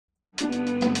Howdy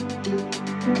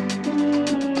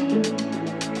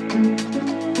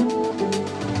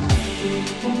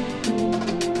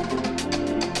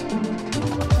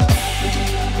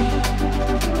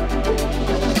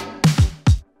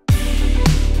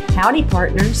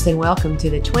partners, and welcome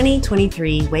to the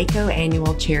 2023 Waco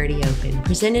Annual Charity Open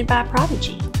presented by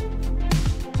Prodigy.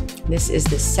 This is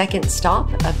the second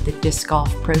stop of the Disc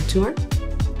Golf Pro Tour.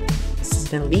 This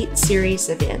is an Elite Series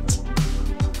event.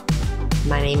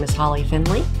 My name is Holly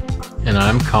Finley. And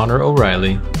I'm Connor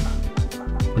O'Reilly.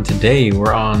 And today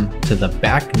we're on to the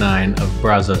back nine of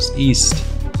Brazos East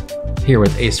here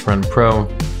with Ace Run Pro.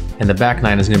 And the back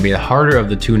nine is going to be the harder of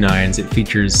the two nines. It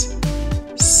features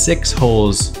 6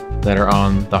 holes that are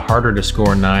on the harder to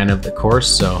score 9 of the course,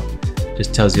 so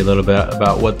just tells you a little bit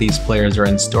about what these players are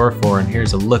in store for. And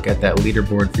here's a look at that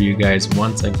leaderboard for you guys.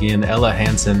 Once again, Ella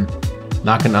Hansen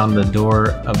knocking on the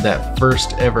door of that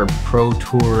first ever Pro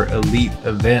Tour Elite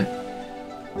Event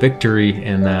victory,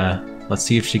 and let's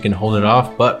see if she can hold it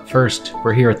off. But first,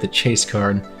 we're here at the chase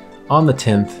card on the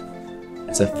 10th.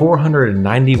 It's a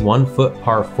 491 foot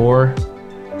par 4.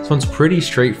 This one's pretty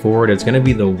straightforward. It's going to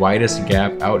be the widest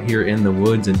gap out here in the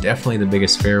woods and definitely the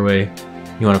biggest fairway.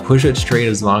 You want to push it straight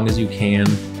as long as you can.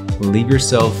 Leave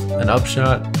yourself an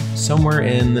upshot somewhere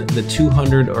in the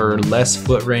 200 or less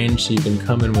foot range so you can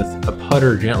come in with a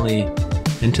putter gently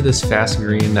into this fast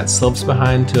green that slopes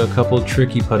behind to a couple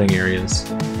tricky putting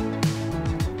areas.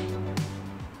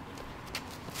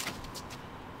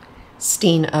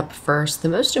 Steen up first. The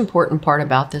most important part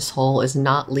about this hole is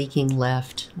not leaking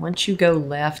left. Once you go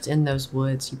left in those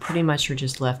woods, you pretty much are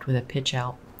just left with a pitch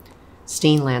out.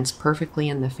 Steen lands perfectly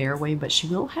in the fairway, but she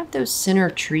will have those center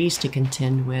trees to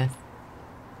contend with.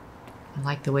 I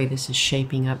like the way this is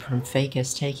shaping up from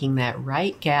Fajkus, taking that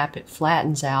right gap. It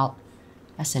flattens out.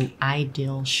 That's an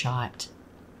ideal shot.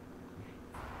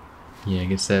 Yeah,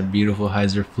 gets that beautiful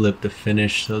hyzer flip to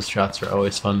finish. Those shots are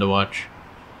always fun to watch.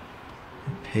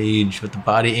 Page with the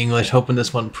body English, hoping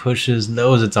this one pushes,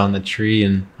 knows it's on the tree,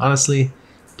 and honestly,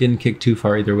 didn't kick too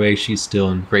far either way. She's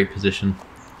still in great position.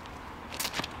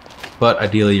 But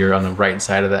ideally, you're on the right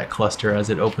side of that cluster as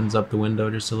it opens up the window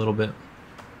just a little bit.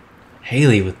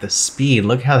 Haley with the speed.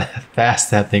 Look how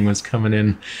fast that thing was coming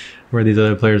in where these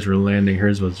other players were landing.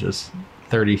 Hers was just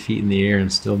 30 feet in the air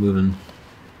and still moving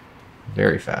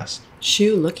very fast.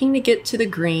 Shue looking to get to the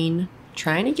green.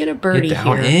 Trying to get a birdie get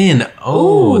down here. In.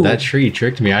 Oh, ooh, that tree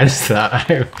tricked me. I just thought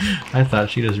I thought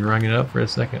she just rung it up for a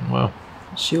second. Wow.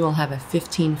 Shue will have a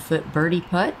 15-foot birdie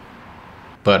putt.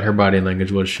 But her body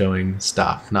language was showing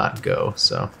stop, not go.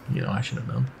 So, you know, I should have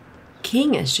known.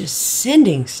 King is just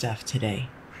sending stuff today.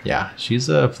 Yeah, she's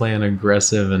playing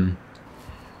aggressive, and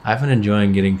I've been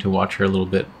enjoying getting to watch her a little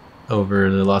bit over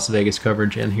the Las Vegas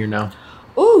coverage and here now.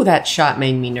 Ooh, that shot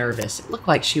made me nervous. It looked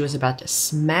like she was about to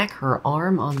smack her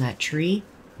arm on that tree.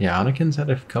 Yeah, Anakin's had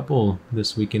a couple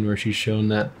this weekend where she's shown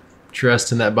that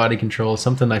trust and that body control.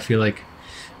 Something I feel like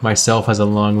myself as a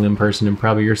long limb person, and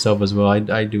probably yourself as well,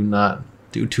 I do not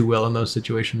do too well in those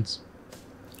situations.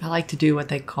 I like to do what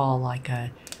they call like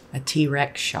a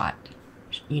T-Rex shot.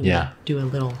 You know, yeah. Do a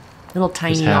little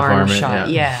tiny arm arm shot.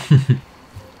 Yeah.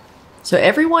 So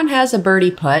everyone has a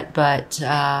birdie putt, but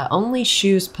only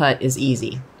Shue's putt is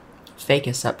easy.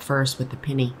 Fajkus up first with the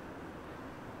penny.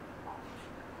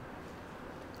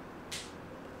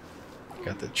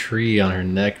 Got the tree on her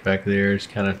neck back there. It's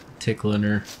kind of tickling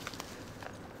her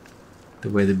the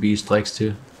way the beast likes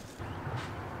to.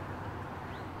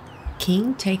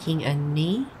 King taking a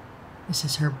knee. This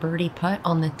is her birdie putt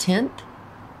on the 10th.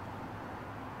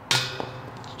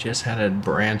 Just had a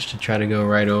branch to try to go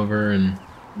right over, and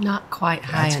not quite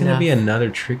high enough. That's going to be another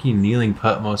tricky kneeling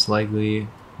putt most likely,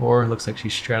 or it looks like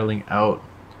she's straddling out.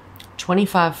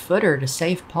 25-footer to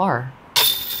save par.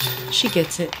 She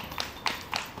gets it.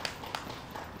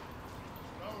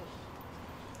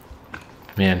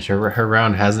 Man, her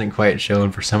round hasn't quite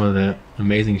shown for some of the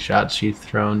amazing shots she's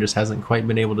thrown. Just hasn't quite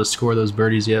been able to score those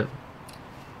birdies yet.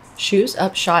 Shue's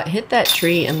upshot hit that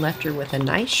tree and left her with a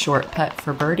nice short putt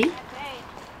for birdie.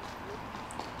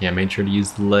 Yeah, made sure to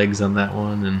use the legs on that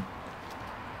one, and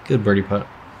good birdie putt.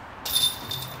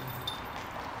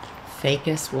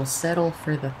 Fajkus will settle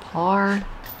for the par,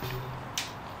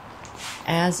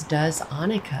 as does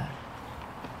Annika.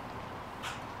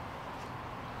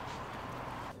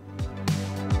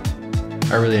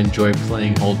 I really enjoy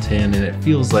playing hole 10, and it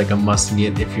feels like a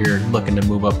must-get if you're looking to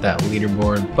move up that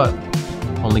leaderboard, but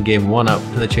only gave one up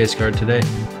to the chase card today.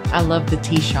 I love the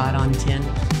tee shot on 10.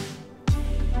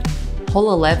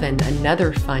 Hole 11,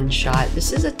 another fun shot.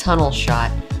 This is a tunnel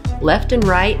shot. Left and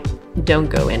right, don't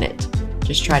go in it.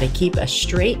 Just try to keep a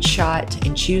straight shot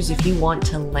and choose if you want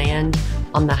to land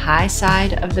on the high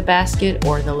side of the basket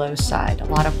or the low side. A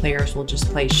lot of players will just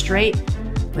play straight,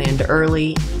 land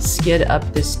early, skid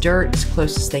up this dirt as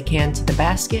close as they can to the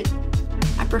basket.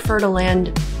 I prefer to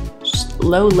land just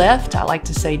low left, I like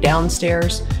to say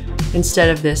downstairs, instead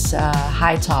of this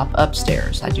high top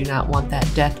upstairs. I do not want that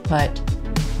death putt.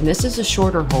 And this is a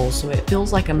shorter hole, so it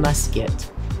feels like a must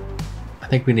get. I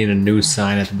think we need a new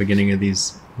sign at the beginning of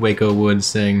these Waco woods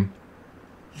saying,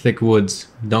 "Thick woods,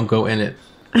 don't go in it."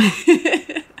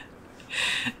 And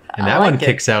that one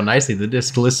kicks out nicely. The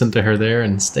disc listened to her there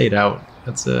and stayed out.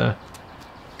 That's gonna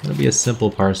be a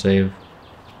simple par save.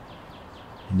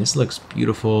 And this looks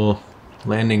beautiful.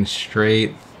 Landing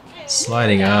straight,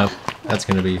 sliding up. That's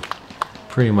gonna be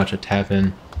pretty much a tap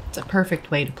in. It's a perfect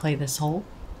way to play this hole.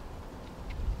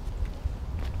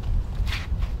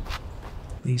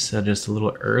 Lisa just a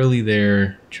little early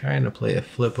there, trying to play a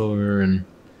flip over, and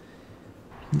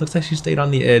it looks like she stayed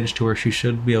on the edge to where she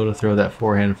should be able to throw that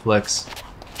forehand flex.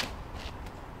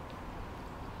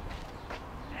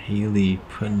 Haley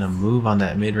putting a move on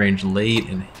that mid-range late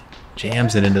and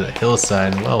jams it into the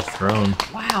hillside. Well thrown.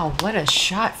 Wow, what a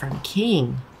shot from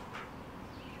King.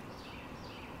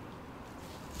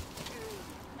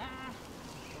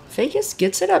 Fajkus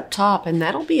gets it up top, and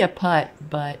that'll be a putt,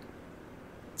 but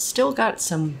still got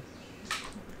some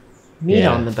meat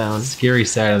on the bone. Scary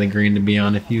side of the green to be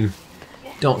on. If you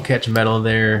don't catch metal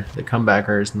there, the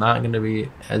comebacker is not going to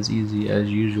be as easy as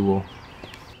usual.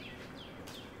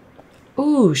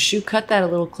 Ooh, Shue cut that a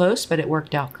little close, but it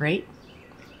worked out great.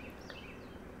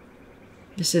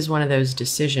 This is one of those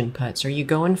decision putts. Are you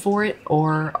going for it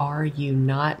or are you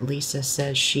not? Lisa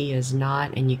says she is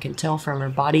not, and you can tell from her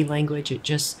body language it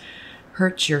just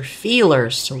hurts your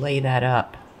feelers to lay that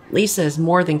up. Lisa is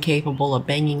more than capable of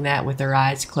banging that with her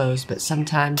eyes closed, but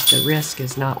sometimes the risk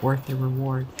is not worth the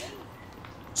reward.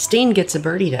 Steen gets a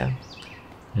birdie though.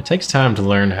 It takes time to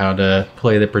learn how to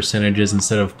play the percentages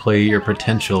instead of play your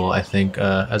potential, I think,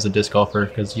 as a disc golfer,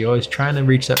 because you're always trying to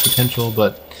reach that potential,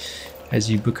 but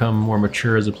as you become more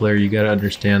mature as a player, you got to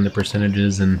understand the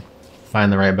percentages and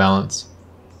find the right balance.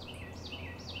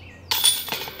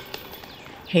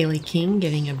 Haley King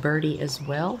getting a birdie as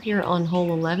well here on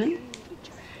hole 11.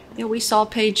 Yeah, we saw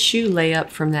Paige Shue lay up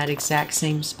from that exact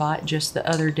same spot just the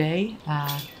other day,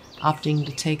 opting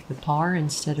to take the par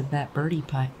instead of that birdie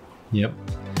putt. Yep.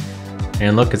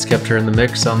 And look, it's kept her in the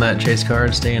mix on that chase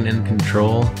card, staying in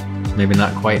control. Maybe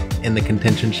not quite in the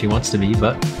contention she wants to be,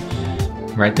 but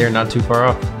right there, not too far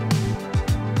off.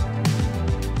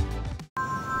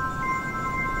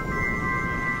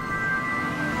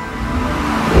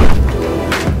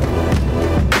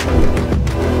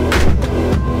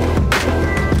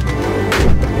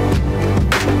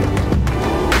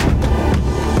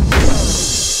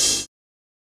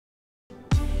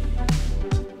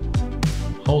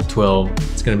 Hole 12,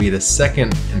 it's going to be the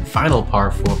second and final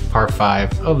par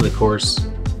 5 of the course.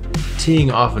 Teeing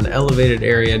off an elevated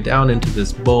area down into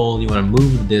this bowl, you want to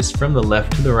move the disc from the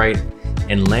left to the right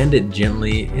and land it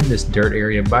gently in this dirt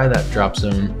area by that drop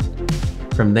zone.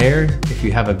 From there, if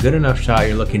you have a good enough shot,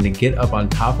 you're looking to get up on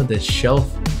top of this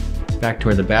shelf back to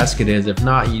where the basket is. If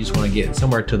not, you just want to get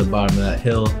somewhere to the bottom of that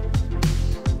hill.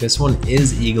 This one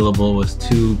is eagleable with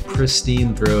 2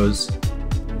 pristine throws,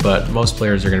 but most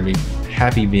players are going to be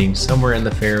happy being somewhere in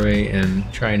the fairway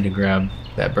and trying to grab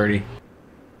that birdie.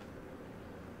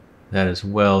 That is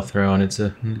well thrown. It's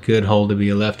a good hole to be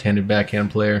a left-handed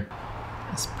backhand player.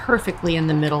 It's perfectly in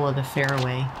the middle of the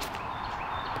fairway.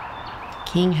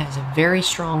 King has a very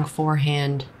strong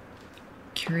forehand.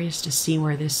 Curious to see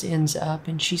where this ends up,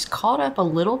 and she's caught up a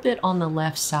little bit on the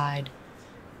left side.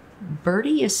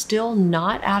 Birdie is still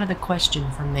not out of the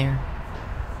question from there.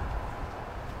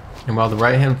 And while the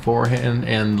right-hand forehand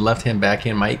and left-hand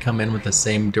backhand might come in with the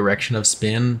same direction of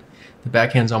spin, the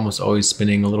backhand's almost always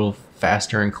spinning a little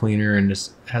faster and cleaner and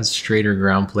just has straighter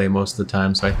ground play most of the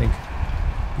time. So I think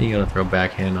you gotta throw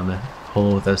backhand on the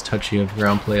hole with as touchy of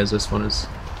ground play as this one is.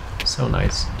 So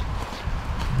nice.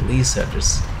 Lisa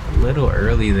just a little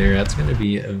early there. That's gonna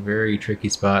be a very tricky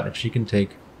spot. If she can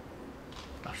take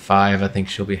a 5, I think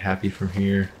she'll be happy from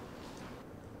here.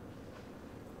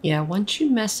 Yeah, once you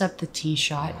mess up the tee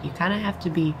shot, you kind of have to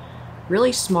be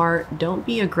really smart. Don't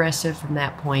be aggressive from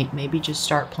that point. Maybe just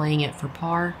start playing it for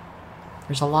par.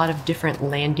 There's a lot of different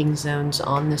landing zones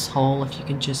on this hole. If you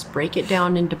can just break it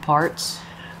down into parts.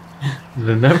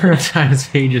 The number of times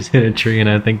Paige has hit a tree and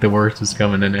I think the worst is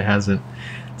coming and it hasn't.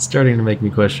 It's starting to make me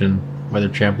question whether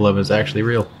Champ Love is actually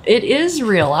real. It is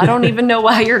real. I don't even know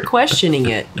why you're questioning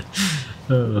it.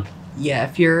 Yeah,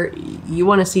 if you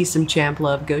want to see some champ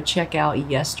love, go check out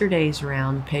yesterday's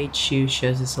round. Paige Shue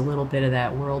shows us a little bit of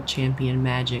that world champion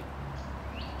magic.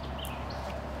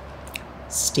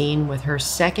 Steen with her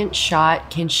second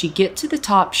shot. Can she get to the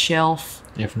top shelf?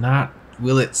 If not,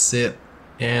 will it sit?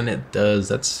 And it does.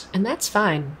 That's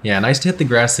fine. Yeah, nice to hit the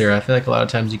grass there. I feel like a lot of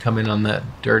times you come in on that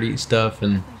dirty stuff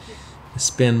and the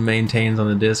spin maintains on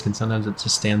the disc, and sometimes it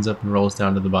just stands up and rolls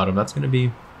down to the bottom. That's going to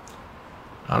be,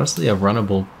 honestly, a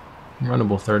runnable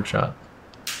third shot.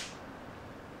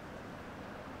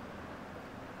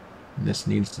 And this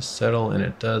needs to settle, and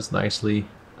it does nicely.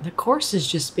 The course is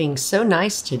just being so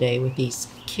nice today with these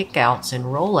kickouts and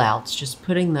rollouts, just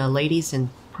putting the ladies in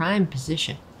prime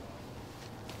position.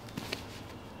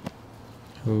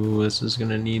 Ooh, this is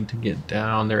gonna need to get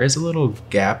down. There is a little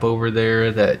gap over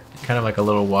there that kind of like a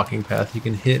little walking path you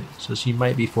can hit, so she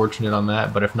might be fortunate on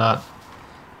that, but if not,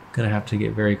 gonna have to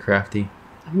get very crafty.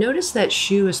 I've noticed that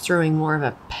Shue is throwing more of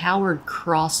a powered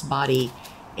crossbody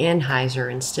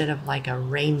anhyzer instead of like a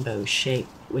rainbow shape,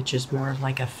 which is more of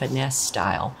like a finesse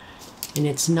style, and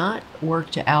it's not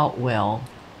worked out well.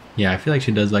 Yeah, I feel like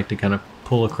she does like to kind of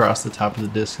pull across the top of the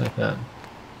disc like that.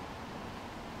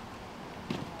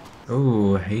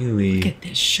 Oh, Haley. Look at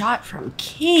this shot from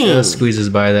King. Just squeezes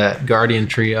by that guardian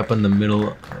tree up in the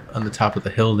middle, on the top of the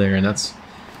hill there, and that's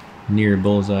near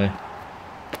bullseye.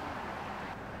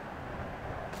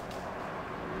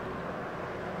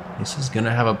 This is going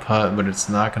to have a putt, but it's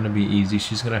not going to be easy.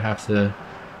 She's going to have to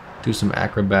do some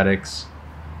acrobatics.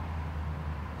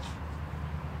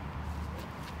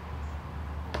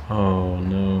 Oh,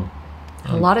 no.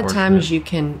 A lot of times you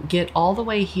can get all the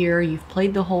way here, you've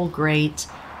played the hole great,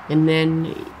 and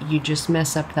then you just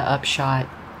mess up the upshot.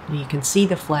 You can see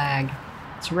the flag.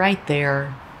 It's right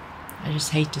there. I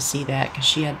just hate to see that because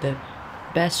she had the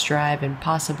best drive and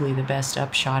possibly the best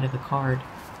upshot of the card.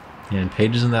 Yeah, and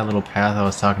Paige is in that little path I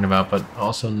was talking about, but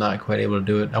also not quite able to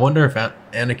do it. I wonder if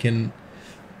Anakin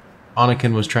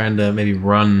was trying to maybe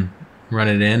run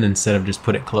it in instead of just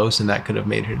put it close, and that could have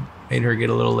made her get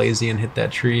a little lazy and hit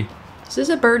that tree. This is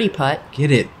a birdie putt.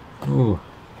 Get it. Ooh.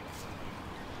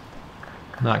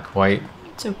 Not quite.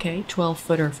 It's okay.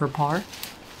 12-footer for par.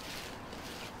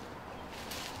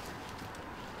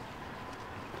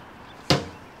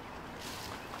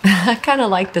 I kind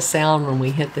of like the sound when we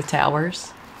hit the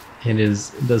towers. It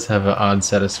does have an odd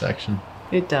satisfaction.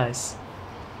 It does.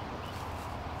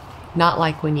 Not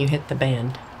like when you hit the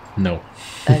band. No.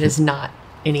 That is not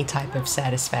any type of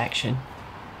satisfaction.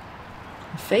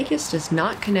 Fajkus does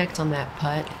not connect on that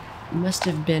putt. It must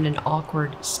have been an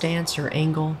awkward stance or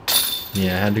angle.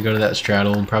 Yeah, I had to go to that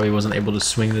straddle and probably wasn't able to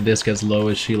swing the disc as low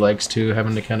as she likes to,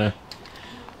 having to kind of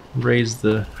raise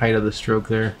the height of the stroke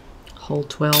there. Hole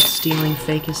 12 stealing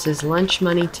Fajkus's lunch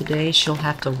money today. She'll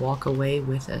have to walk away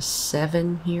with a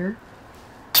 7 here.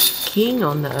 King,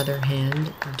 on the other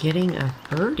hand, getting a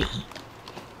birdie.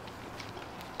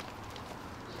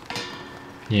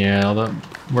 Yeah, all the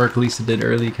work Lisa did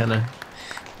early kind of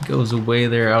goes away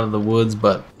there out of the woods,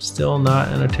 but still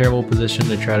not in a terrible position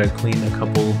to try to clean a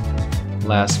couple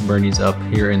last birdies up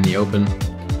here in the Open.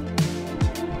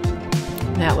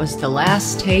 That was the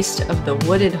last taste of the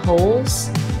wooded holes.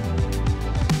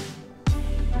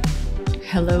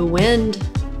 Hello wind,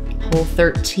 hole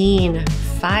 13,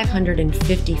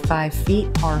 555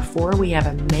 feet, par 4. We have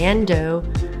a Mando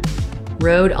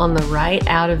road on the right,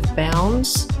 out of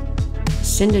bounds.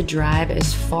 Send a drive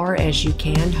as far as you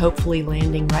can, hopefully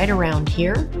landing right around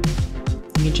here.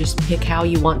 You just pick how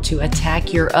you want to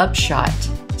attack your upshot.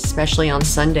 Especially on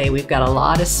Sunday, we've got a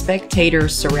lot of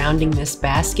spectators surrounding this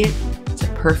basket. It's a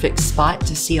perfect spot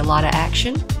to see a lot of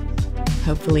action.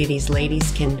 Hopefully these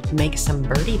ladies can make some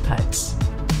birdie putts.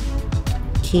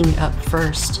 King up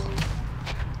first.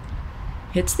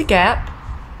 Hits the gap.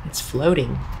 It's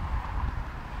floating.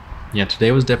 Yeah,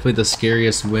 today was definitely the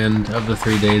scariest wind of the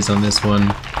 3 days on this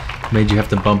one. Made you have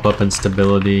to bump up in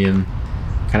stability and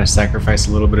kind of sacrifice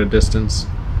a little bit of distance.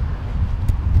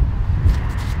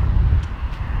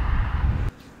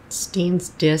 Steen's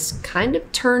disc kind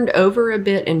of turned over a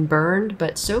bit and burned,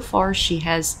 but so far she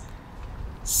has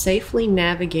safely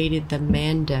navigated the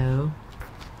Mando.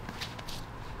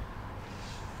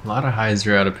 A lot of highs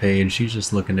are out of Paige. She's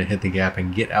just looking to hit the gap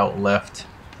and get out left.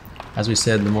 As we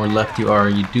said, the more left you are,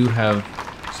 you do have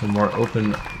some more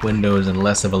open windows and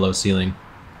less of a low ceiling.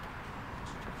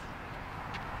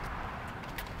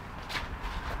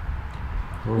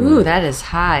 Ooh, that is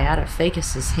high out of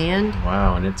Fajkus's hand.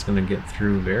 Wow, and it's going to get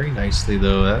through very nicely,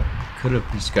 though. That could have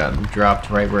just gotten dropped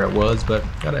right where it was, but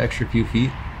got an extra few feet.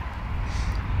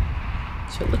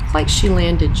 So it looked like she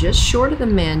landed just short of the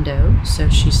Mando, so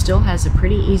she still has a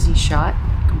pretty easy shot.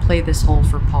 play this hole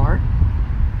for par.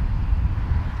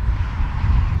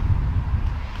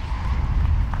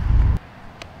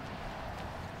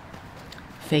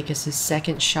 Fajkus'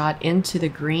 second shot into the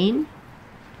green.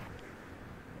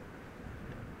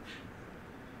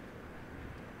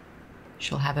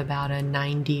 She'll have about a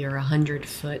 90 or 100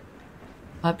 foot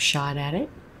upshot at it.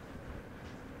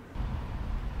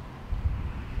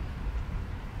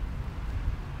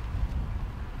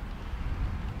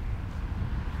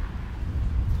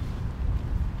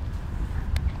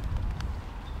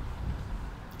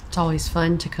 It's always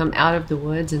fun to come out of the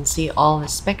woods and see all the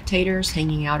spectators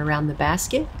hanging out around the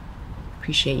basket.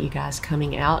 Appreciate you guys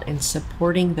coming out and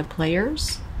supporting the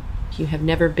players. If you have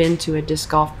never been to a Disc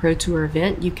Golf Pro Tour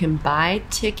event, you can buy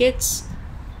tickets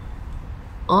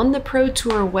on the Pro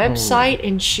Tour website,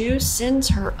 and Shue sends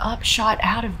her upshot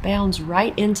out of bounds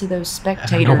right into those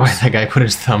spectators. I don't know why that guy put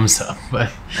his thumbs up, but...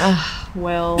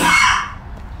 well,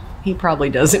 he probably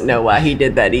doesn't know why he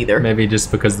did that either. Maybe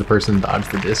just because the person dodged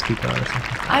the disc he thought or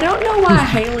something. I don't know why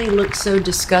Haley looked so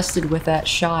disgusted with that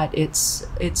shot. It's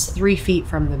 3 feet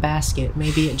from the basket.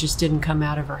 Maybe it just didn't come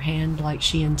out of her hand like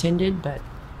she intended, but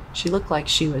she looked like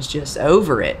she was just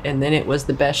over it, and then it was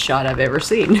the best shot I've ever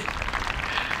seen.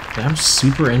 I'm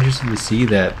super interested to see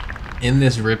that in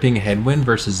this ripping headwind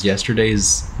versus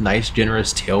yesterday's nice,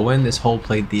 generous tailwind, this hole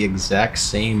played the exact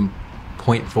same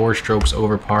 0.4 strokes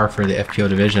over par for the FPO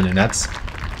division, and that's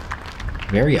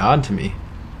very odd to me.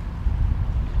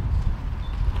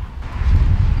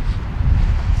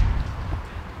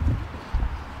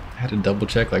 I had to double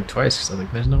check like twice because I was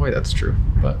like, there's no way that's true.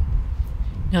 But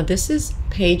now this is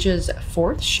Paige's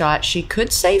 4th shot. She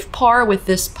could save par with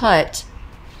this putt,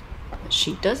 but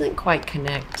she doesn't quite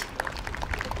connect.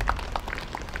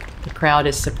 The crowd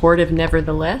is supportive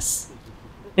nevertheless.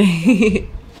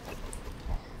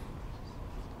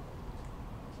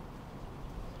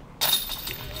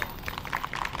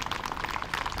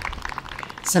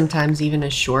 Sometimes even a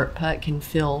short putt can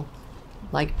feel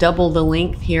like double the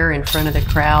length here in front of the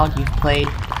crowd. You've played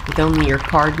with only your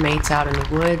card mates out in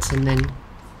the woods, and then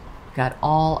got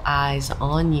all eyes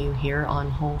on you here on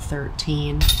hole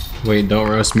 13. Wait, don't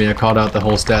roast me. I called out the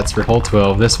hole stats for hole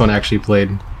 12. This one actually played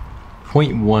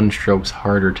 0.1 strokes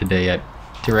harder today at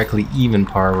directly even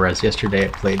par, whereas yesterday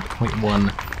it played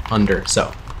 0.1 under.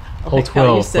 So hole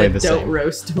 12 played the same. Don't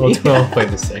roast me. Hole 12 played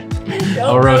the same.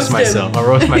 I'll roast myself. I'll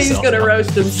roast myself. He's gonna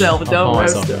roast himself. Don't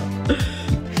roast him.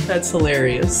 That's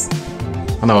hilarious.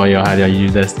 I know y'all how you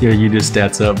do this. You do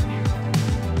stats up.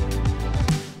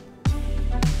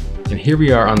 And here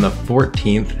we are on the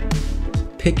 14th.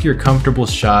 Pick your comfortable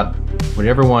shot,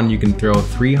 whatever one you can throw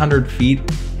 300 feet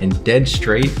and dead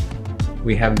straight.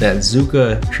 We have that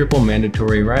Zuka triple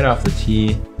mandatory right off the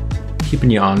tee,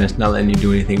 keeping you honest, not letting you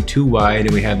do anything too wide.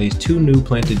 And we have these 2 new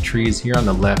planted trees here on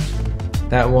the left.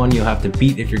 That one you'll have to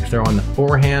beat if you're throwing the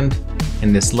forehand,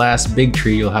 and this last big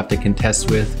tree you'll have to contest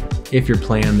with if you're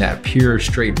playing that pure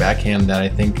straight backhand that I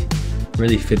think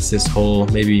really fits this hole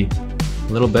maybe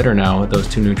a little better now with those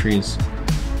 2 new trees.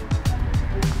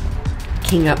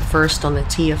 King up first on the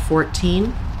tee of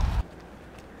 14.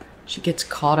 She gets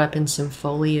caught up in some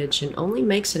foliage and only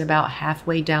makes it about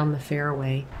halfway down the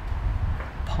fairway.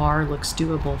 Par looks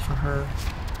doable for her.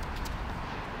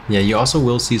 Yeah, you also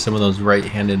will see some of those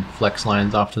right-handed flex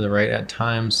lines off to the right at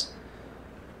times.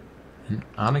 And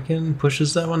Anakin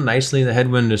pushes that one nicely. The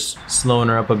headwind is slowing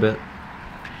her up a bit.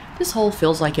 This hole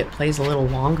feels like it plays a little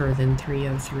longer than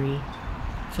 303.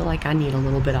 I feel like I need a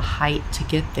little bit of height to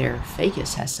get there.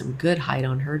 Fajkus has some good height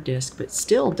on her disc, but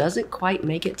still doesn't quite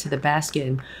make it to the basket.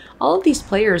 And all of these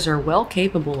players are well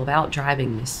capable of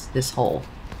out-driving this hole.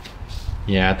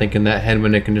 Yeah, I think in that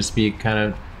headwind it can just be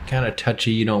kind of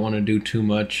touchy. You don't want to do too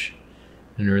much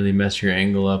and really mess your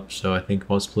angle up. So I think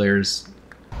most players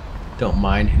don't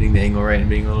mind hitting the angle right and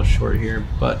being a little short here,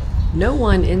 but no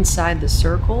one inside the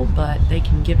circle, but they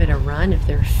can give it a run if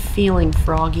they're feeling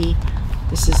froggy.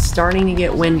 This is starting to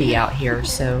get windy out here,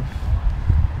 so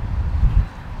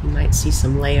you might see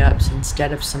some layups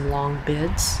instead of some long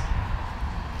bids.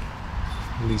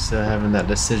 Lisa having that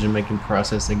decision-making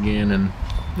process again, and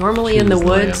normally in the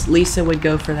woods, Lisa would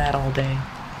go for that all day.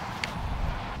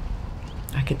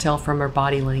 I could tell from her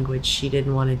body language she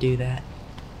didn't want to do that.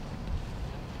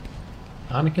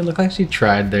 Anakin looked like she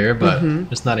tried there, but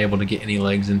just not able to get any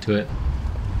legs into it.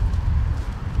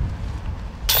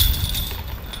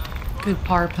 Good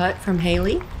par putt from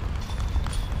Haley.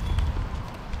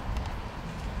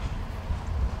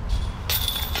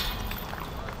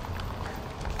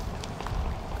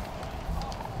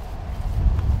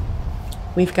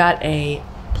 We've got a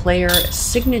player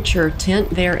signature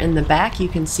tent there in the back. You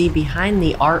can see behind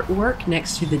the artwork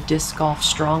next to the Disc Golf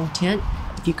Strong tent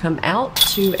If you come out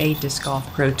to a Disc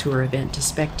Golf Pro Tour event to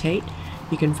spectate,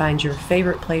 you can find your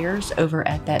favorite players over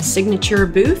at that signature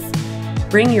booth.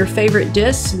 Bring your favorite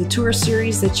discs, the tour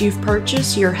series that you've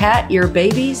purchased, your hat, your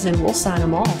babies, and we'll sign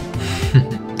them all.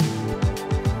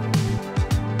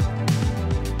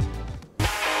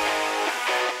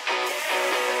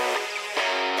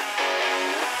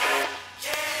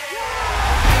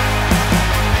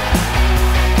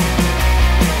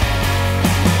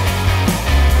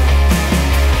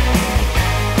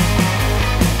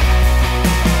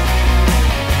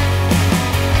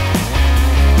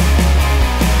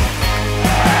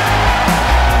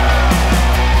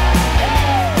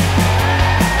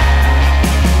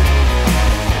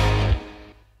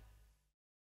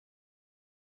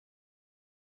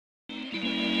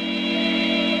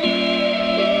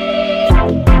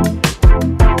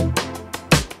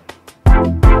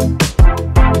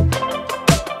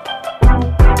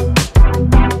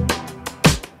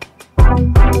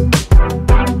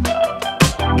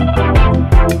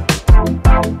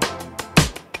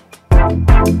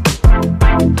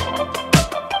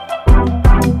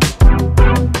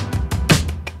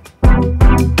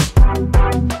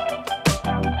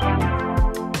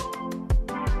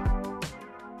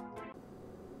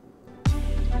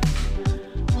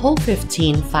 Hole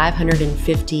 15,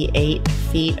 558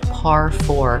 feet, par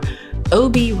 4.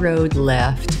 OB road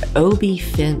left, OB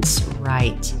fence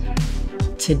right.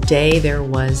 Today there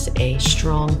was a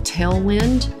strong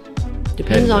tailwind.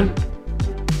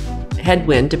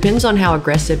 Headwind. Depends on how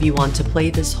aggressive you want to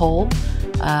play this hole.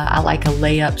 I like a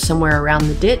layup somewhere around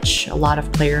the ditch. A lot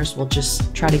of players will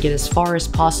just try to get as far as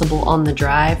possible on the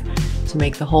drive to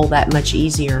make the hole that much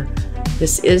easier.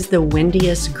 This is the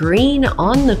windiest green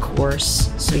on the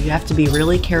course, so you have to be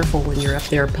really careful when you're up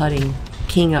there putting.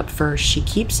 King up first. She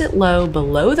keeps it low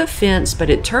below the fence,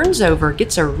 but it turns over,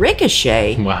 gets a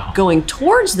ricochet going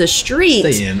towards the street.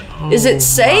 Is it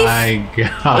safe? My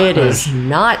God. It is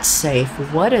not safe.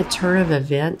 What a turn of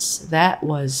events. That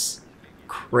was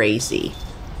crazy.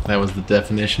 That was the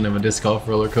definition of a disc golf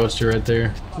roller coaster right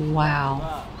there.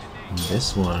 Wow. And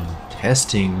this one,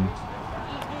 testing,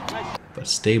 but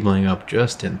stabling up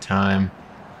just in time.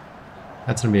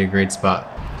 That's going to be a great spot.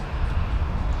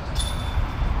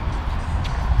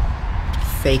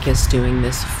 Fajkus doing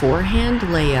this forehand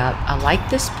layup. I like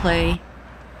this play.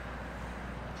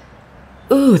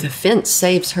 Ooh, the fence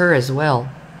saves her as well.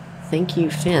 Thank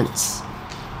you, fence.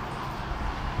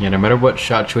 Yeah, no matter what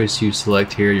shot choice you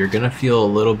select here, you're going to feel a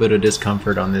little bit of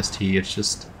discomfort on this tee. It's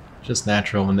just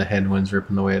natural when the headwind's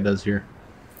ripping the way it does here.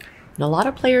 And a lot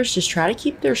of players just try to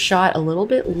keep their shot a little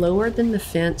bit lower than the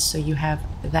fence so you have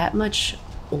that much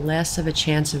less of a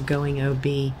chance of going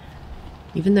OB.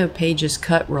 Even though Paige is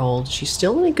cut rolled, she's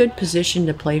still in a good position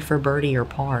to play for birdie or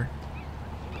par.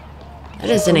 That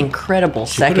is an incredible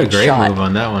second shot. She put a great move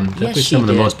on that one. Definitely some of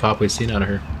the most pop we've seen out of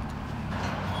her.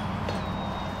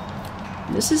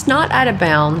 This is not out of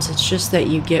bounds. It's just that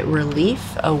you get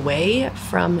relief away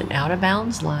from an out of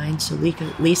bounds line. So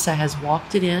Lisa has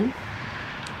walked it in.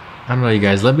 I don't know, you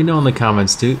guys. Let me know in the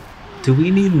comments. Do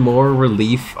we need more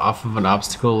relief off of an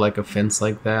obstacle like a fence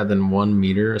like that than 1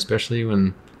 meter, especially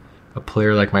when a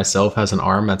player like myself has an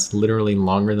arm that's literally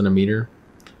longer than a meter?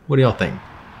 What do y'all think?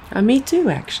 Me too,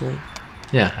 actually.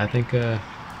 Yeah, I think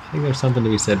there's something to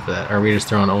be said for that. Or are we just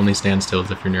throwing only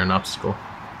standstills if you're near an obstacle?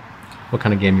 What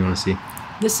kind of game you want to see?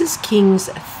 This is King's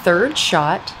third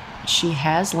shot. She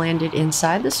has landed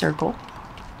inside the circle.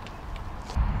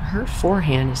 Her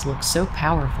forehand has looked so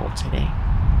powerful today.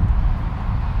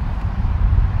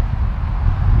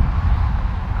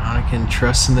 Anakin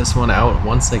trusting this one out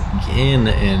once again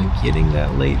and getting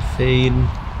that late fade.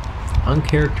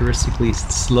 Uncharacteristically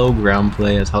slow ground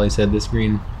play. As Holly said, this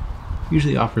green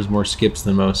usually offers more skips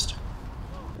than most.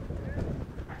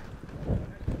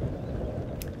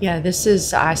 Yeah, this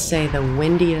is, I say, the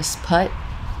windiest putt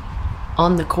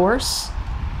on the course.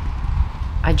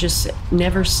 I just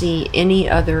never see any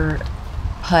other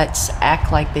putts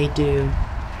act like they do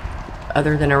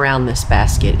other than around this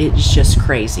basket. It's just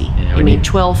crazy. Yeah, I mean,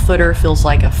 12-footer feels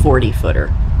like a 40-footer.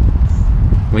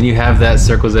 When you have that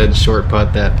circle's edge short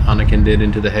putt that Anakin did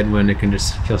into the headwind, it can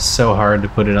just feel so hard to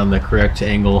put it on the correct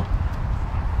angle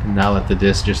and not let the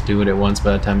disc just do it at once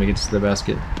by the time it gets to the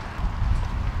basket.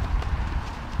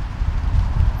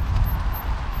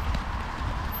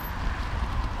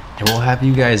 And we'll have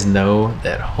you guys know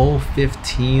that hole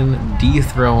 15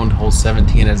 dethroned hole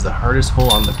 17 as the hardest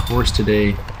hole on the course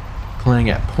today,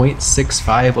 playing at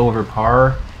 0.65 over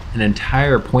par, an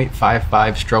entire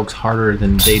 0.55 strokes harder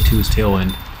than day 2's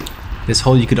tailwind. This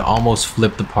hole you could almost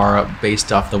flip the par up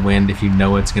based off the wind if you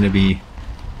know it's going to be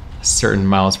a certain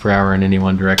miles per hour in any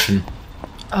one direction.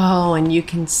 Oh, and you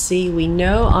can see, we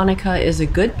know Annika is a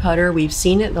good putter. We've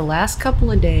seen it the last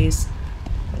couple of days.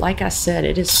 Like I said,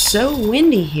 it is so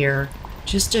windy here.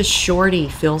 Just a shorty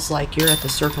feels like you're at the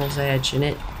circle's edge, and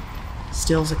it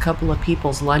steals a couple of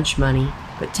people's lunch money.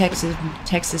 But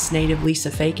Texas native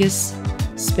Lisa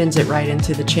Fajkus spins it right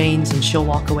into the chains, and she'll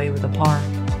walk away with a par.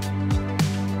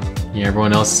 Yeah,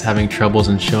 everyone else is having troubles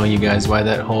in showing you guys why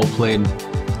that hole played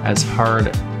as hard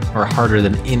or harder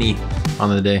than any on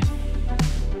the day.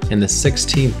 And the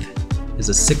 16th is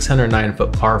a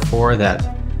 609-foot par 4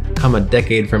 that, come a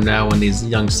decade from now when these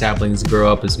young saplings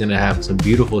grow up, is going to have some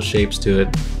beautiful shapes to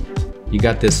it. You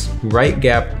got this right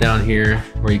gap down here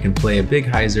where you can play a big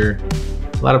hyzer.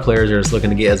 A lot of players are just looking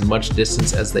to get as much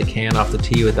distance as they can off the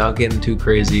tee without getting too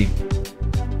crazy.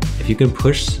 If you can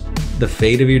push the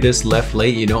fade of your disc left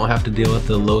late, you don't have to deal with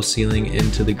the low ceiling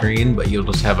into the green, but you'll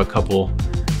just have a couple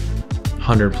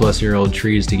 100-plus-year-old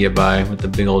trees to get by with the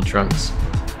big old trunks.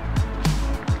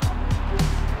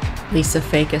 Lisa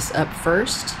Fajkus up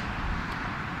first.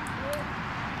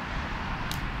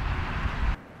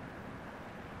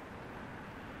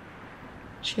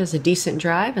 She has a decent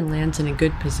drive and lands in a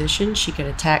good position. She could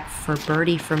attack for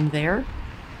birdie from there.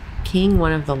 King,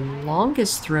 one of the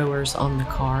longest throwers on the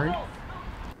card.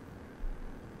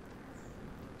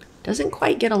 Doesn't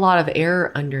quite get a lot of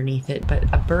air underneath it, but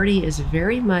a birdie is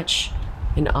very much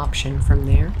an option from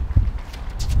there.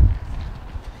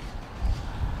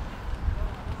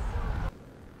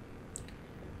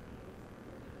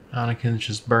 Annika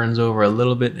just burns over a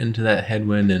little bit into that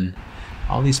headwind, and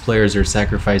all these players are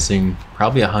sacrificing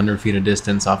probably 100 feet of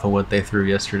distance off of what they threw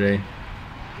yesterday.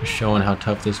 Just showing how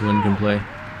tough this wind can play.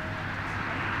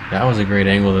 That was a great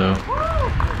angle though.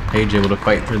 Paige able to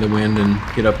fight through the wind and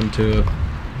get up into a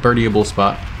birdieable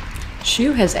spot.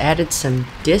 Shue has added some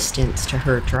distance to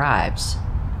her drives.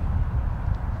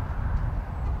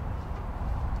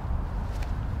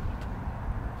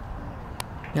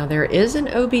 Now there is an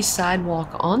OB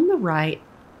sidewalk on the right,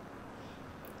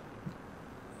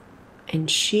 and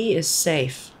she is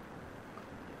safe.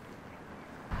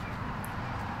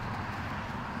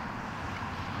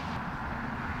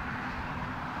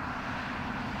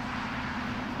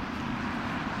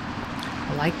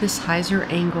 I like this hyzer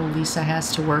angle Lisa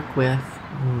has to work with.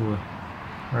 Ooh,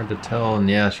 hard to tell, and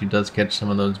yeah, she does catch some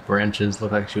of those branches.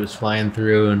 Look like she was flying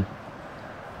through, and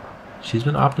she's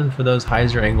been opting for those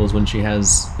hyzer angles when she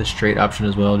has the straight option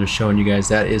as well, just showing you guys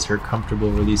that is her comfortable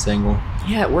release angle.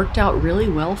 Yeah, it worked out really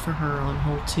well for her on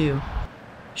hole 2.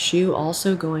 Shue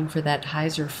also going for that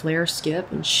hyzer flare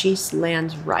skip, and she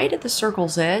lands right at the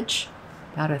circle's edge.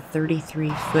 About a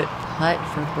 33-foot putt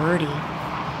for birdie.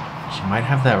 She might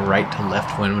have that right to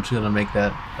left wind, which is going to make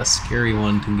that a scary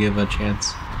one to give a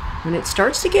chance. When it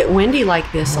starts to get windy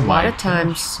like this, a lot of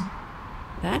times,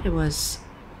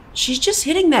 she's just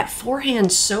hitting that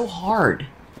forehand so hard.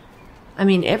 I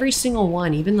mean, every single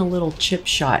one, even the little chip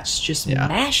shots, just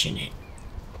mashing it.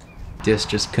 Disc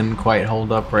just couldn't quite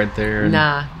hold up right there.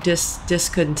 Nah,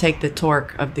 Disc couldn't take the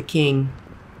torque of the king.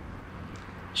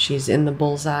 She's in the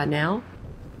bullseye now.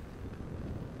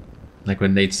 Like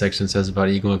when Nate Sexton says about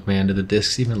Eagle McMahon, do the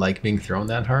discs even like being thrown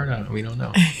that hard? We don't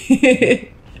know.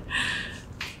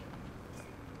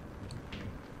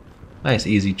 Nice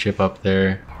easy chip up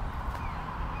there.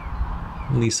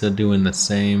 Lisa doing the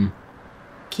same.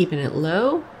 Keeping it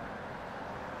low.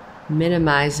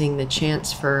 Minimizing the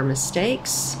chance for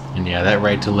mistakes. And yeah, that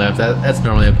right to left, that's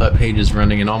normally a putt Paige is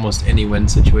running in almost any wind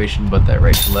situation, but that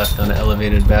right to left on an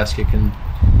elevated basket can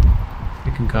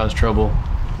cause trouble.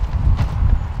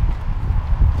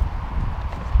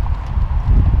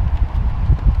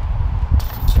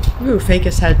 Ooh,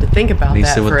 Fajkus had to think about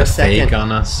Lisa that for a second. Lisa with the fake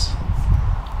on us.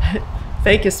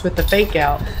 Fajkus with the fake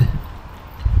out.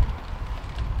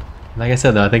 Like I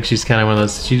said though, I think she's kind of one of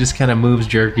those, she just kind of moves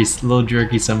jerky, a little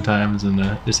jerky sometimes, and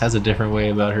just has a different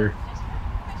way about her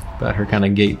kind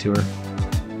of gait to her.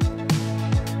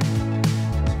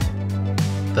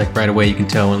 Like right away you can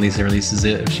tell when Lisa releases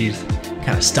it, if she's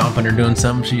kind of stomping or doing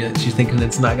something, she's thinking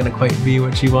it's not going to quite be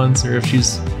what she wants, or if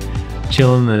she's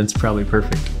chilling, then it's probably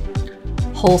perfect.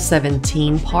 Hole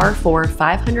 17, par 4,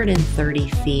 530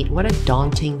 feet. What a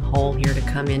daunting hole here to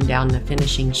come in down the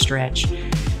finishing stretch.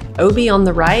 OB on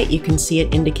the right, you can see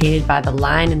it indicated by the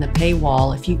line in the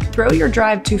paywall. If you throw your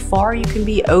drive too far, you can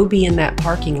be OB in that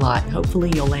parking lot.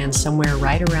 Hopefully you'll land somewhere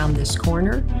right around this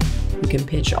corner. You can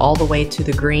pitch all the way to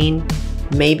the green,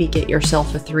 maybe get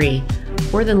yourself a 3.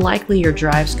 More than likely your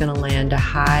drive's gonna land a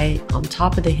high on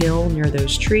top of the hill near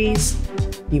those trees.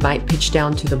 You might pitch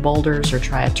down to the boulders or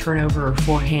try a turnover or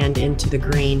forehand into the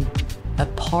green. A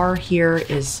par here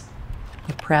is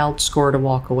a proud score to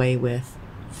walk away with.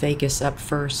 Fajkus up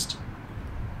first.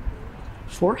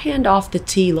 Forehand off the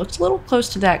tee. Looked a little close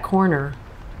to that corner.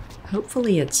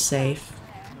 Hopefully it's safe.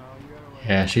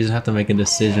 Yeah, she's gonna have to make a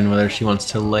decision whether she wants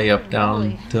to lay up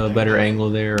down to a better angle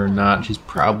there or not. She's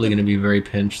probably gonna be very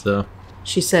pinched though.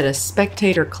 She said a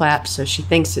spectator clap, so she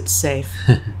thinks it's safe.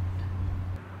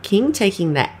 King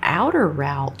taking the outer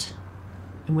route,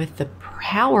 and with the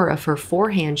power of her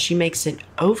forehand, she makes it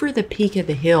over the peak of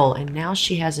the hill, and now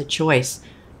she has a choice.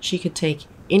 She could take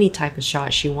any type of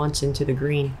shot she wants into the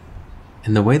green.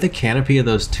 And the way the canopy of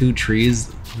those two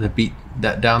trees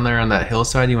that down there on that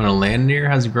hillside you want to land near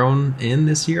has grown in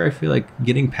this year, I feel like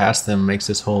getting past them makes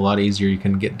this hole a lot easier. You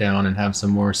can get down and have some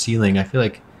more ceiling. I feel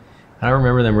like I don't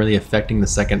remember them really affecting the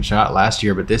second shot last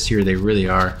year, but this year they really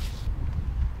are.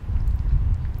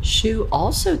 Shue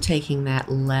also taking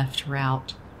that left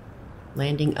route,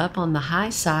 landing up on the high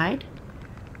side.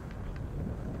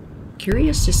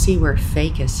 Curious to see where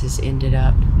Fajkus has ended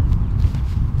up.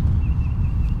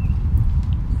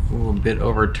 Ooh, a bit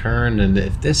overturned, and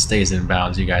if this stays in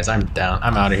bounds, you guys, I'm down.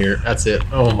 I'm out of here. That's it.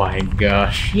 Oh my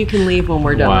gosh. You can leave when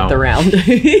we're done with the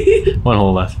round. One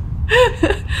hole left.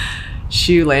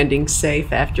 Shue landing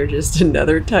safe after just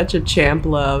another touch of champ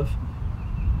love.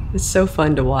 It's so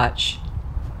fun to watch.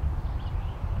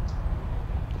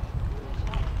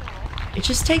 It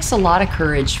just takes a lot of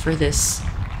courage for this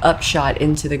upshot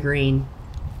into the green.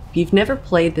 If you've never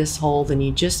played this hole, then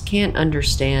you just can't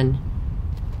understand.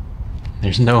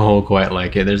 There's no hole quite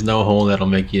like it. There's no hole that'll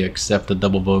make you accept a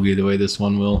double bogey the way this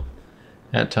one will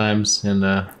at times. And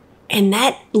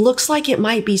that looks like it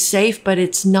might be safe, but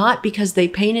it's not because they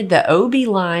painted the OB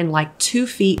line like 2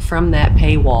 feet from that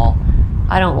paywall.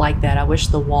 I don't like that. I wish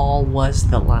the wall was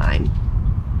the line.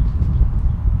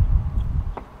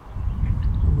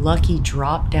 Lucky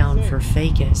drop down for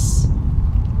Fajkus.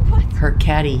 Her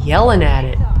caddy yelling at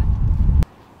it.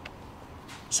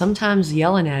 Sometimes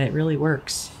yelling at it really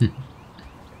works.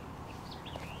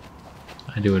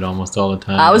 I do it almost all the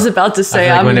time. I was about to say,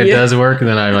 when it does work,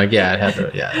 then I'm like, yeah, it had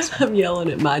to. Yeah. I'm yelling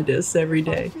at my discs every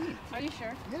day. Are you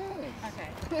sure? Yeah.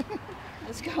 Okay.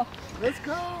 Let's go. Let's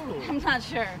go. I'm not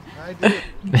sure. I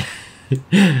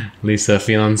did. Lisa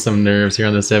feeling some nerves here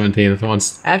on the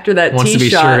 17th. After that wants tee to be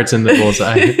shot. sure it's in the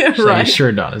bullseye. Right.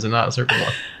 Sure, Don, is it not a circle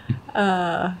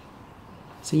one?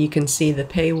 So you can see the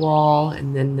paywall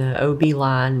and then the OB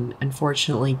line.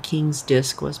 Unfortunately, King's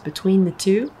disc was between the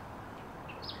two.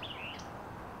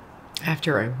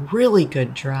 After a really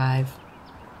good drive.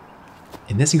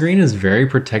 And this green is very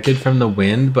protected from the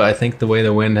wind, but I think the way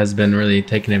the wind has been really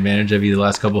taking advantage of you the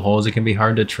last couple holes, it can be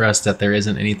hard to trust that there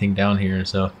isn't anything down here.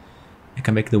 So it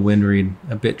can make the wind read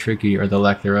a bit tricky, or the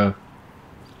lack thereof.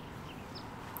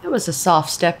 That was a soft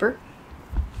stepper.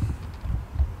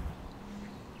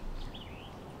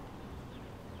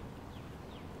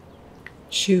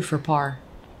 Shue for par.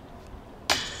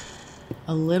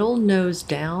 A little nose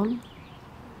down.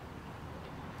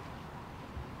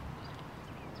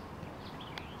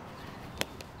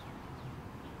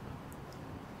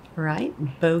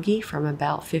 Right, bogey from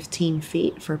about 15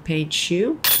 feet for Paige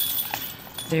Shue.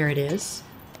 There it is.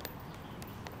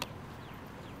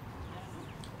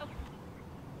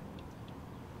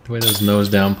 The way those nose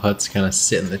down putts kind of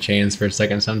sit in the chains for a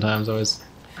second sometimes always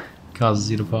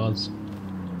causes you to pause.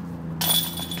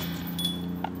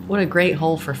 What a great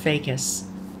hole for Fajkus.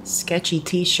 Sketchy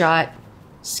tee shot,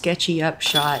 sketchy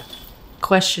upshot,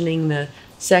 questioning the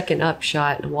second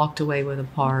upshot, and walked away with a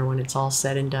par when it's all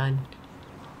said and done.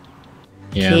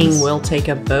 Yeah, King will take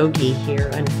a bogey here,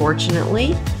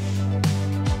 unfortunately.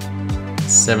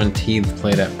 17th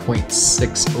played at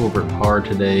 0.6 over par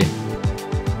today,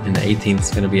 and the 18th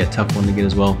is going to be a tough one to get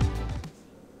as well.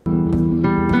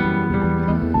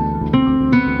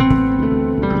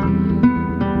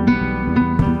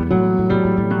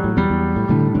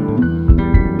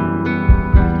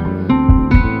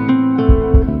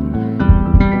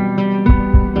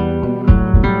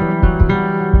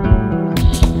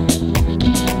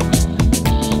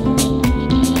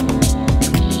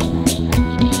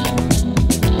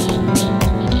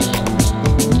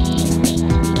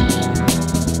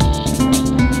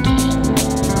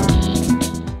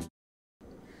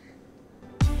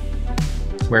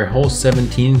 Where hole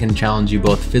 17 can challenge you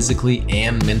both physically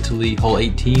and mentally, hole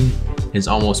 18 is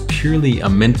almost purely a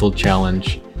mental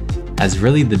challenge, as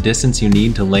really the distance you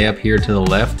need to lay up here to the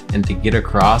left and to get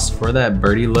across for that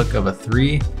birdie look of a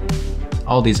 3,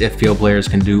 all these FPO players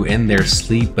can do in their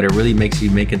sleep, but it really makes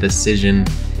you make a decision,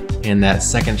 and that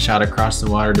second shot across the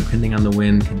water, depending on the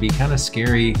wind, can be kind of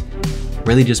scary,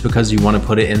 really just because you want to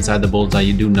put it inside the bullseye.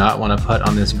 You do not want to putt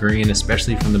on this green,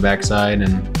 especially from the backside,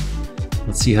 and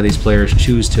let's see how these players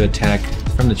choose to attack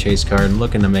from the chase card and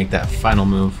looking to make that final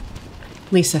move.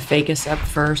 Lisa Fajkus up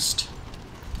first.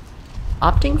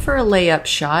 Opting for a layup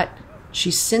shot. She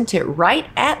sent it right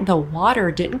at the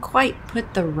water, didn't quite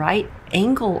put the right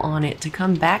angle on it to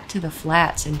come back to the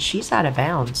flats, and she's out of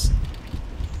bounds.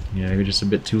 Yeah, maybe just a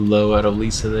bit too low out of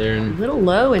Lisa there. A little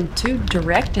low and too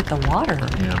direct at the water.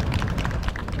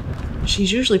 Yeah.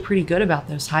 She's usually pretty good about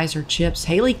those hyzer chips.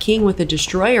 Haley King with a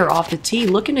destroyer off the tee,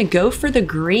 looking to go for the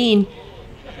green.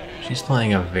 She's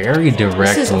playing a very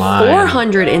direct This is line.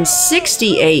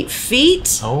 468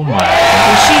 feet. Oh my And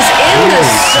god. she's in the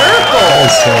circle. That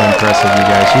is so impressive, you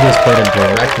guys. She just played a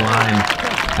direct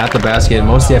line at the basket.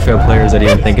 Most of the FPO players that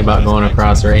even think about going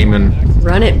across are aiming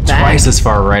Run it back. twice as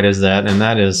far right as that, and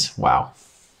that is, wow.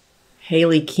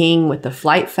 Haley King with the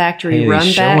Flight Factory Haley's run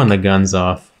showing back. the guns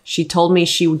off. She told me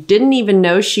she didn't even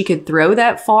know she could throw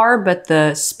that far, but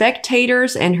the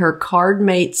spectators and her card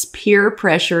mates peer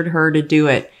pressured her to do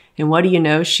it. And what do you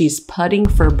know? She's putting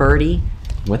for birdie.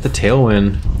 With the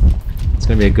tailwind, it's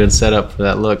going to be a good setup for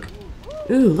that look.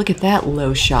 Ooh, look at that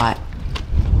low shot.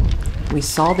 We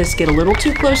saw this get a little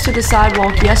too close to the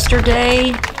sidewalk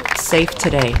yesterday. Safe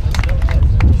today.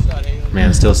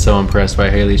 Man, still so impressed by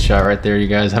Haley's shot right there, you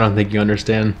guys. I don't think you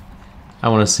understand. I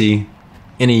want to see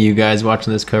any of you guys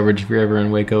watching this coverage, if you're ever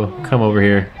in Waco, come over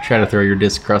here. Try to throw your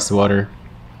disc across the water.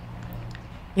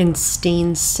 And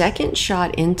Steen's second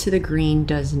shot into the green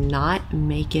does not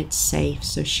make it safe,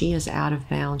 so she is out of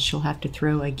bounds. She'll have to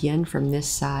throw again from this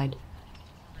side.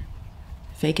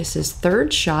 Fajkus's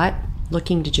third shot,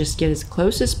 looking to just get as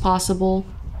close as possible,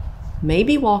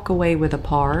 maybe walk away with a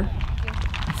par.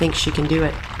 I think she can do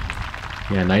it.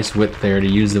 Yeah, nice width there to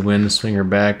use the wind to swing her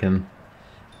back, and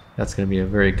that's going to be a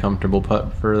very comfortable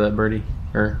putt for that birdie.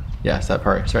 Or, yeah, it's that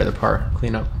par. Sorry, the par.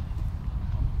 Clean up.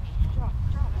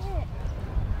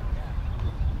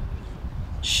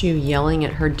 Shue yelling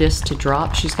at her disc to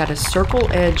drop. She's got a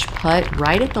circle edge putt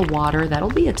right at the water. That'll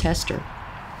be a tester.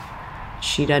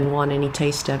 She doesn't want any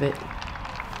taste of it.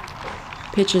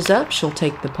 Pitches up, she'll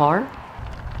take the par.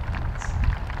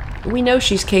 We know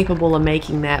she's capable of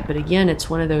making that, but again, it's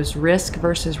one of those risk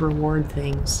versus reward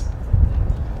things.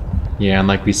 Yeah, and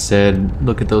like we said,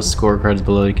 look at those scorecards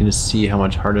below. You can just see how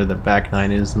much harder the back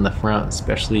nine is than the front,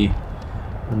 especially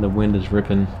when the wind is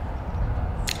ripping.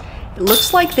 It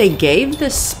looks like they gave the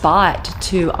spot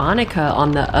to Annika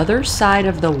on the other side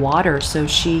of the water, so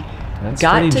she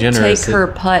got to generous. take her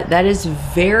putt. That is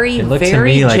very, It looked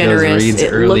very to me like generous. those reads It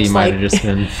early looks might like, have just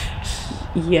been...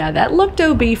 yeah, that looked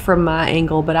OB from my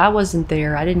angle, but I wasn't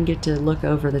there. I didn't get to look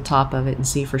over the top of it and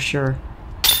see for sure.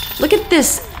 Look at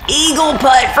this eagle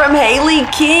putt from Haley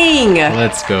King.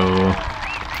 Let's go.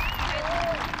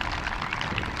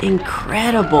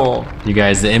 Incredible. You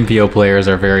guys, the MPO players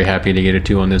are very happy to get a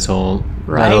 2 on this hole,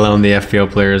 Right. let alone the FPO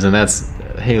players, and that's...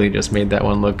 Haley just made that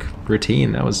one look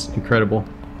routine. That was incredible.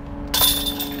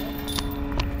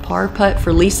 Par putt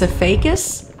for Lisa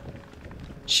Fajkus.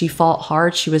 She fought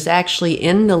hard. She was actually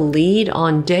in the lead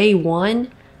on day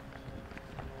one,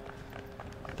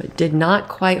 but did not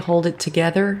quite hold it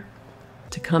together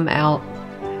to come out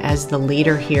as the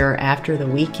leader here after the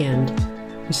weekend.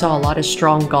 We saw a lot of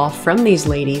strong golf from these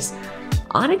ladies.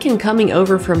 Anniken coming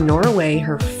over from Norway,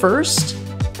 her first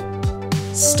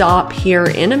stop here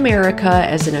in America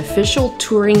as an official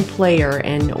touring player,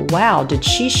 and wow, did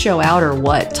she show out, or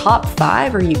what? Top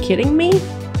 5? Are you kidding me?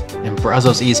 And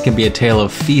Brazos East can be a tale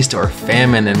of feast or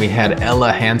famine, and we had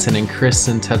Ella Hansen and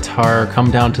Kristen Tatar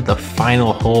come down to the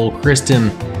final hole. Kristen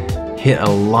hit a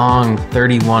long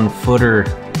 31-footer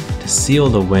to seal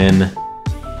the win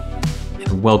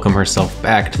and welcome herself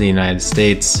back to the United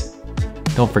States.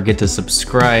 Don't forget to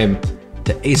subscribe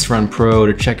to Ace Run Pro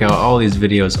to check out all these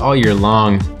videos all year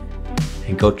long,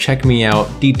 and go check me out.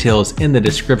 Details in the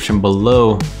description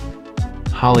below.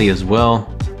 Holly as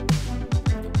well.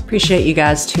 Appreciate you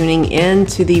guys tuning in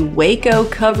to the Waco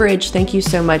coverage. Thank you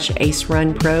so much, Ace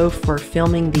Run Pro, for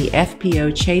filming the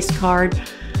FPO chase card.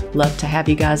 Love to have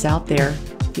you guys out there.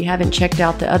 If you haven't checked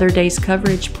out the other day's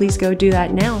coverage, please go do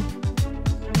that now.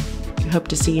 I hope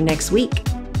to see you next week.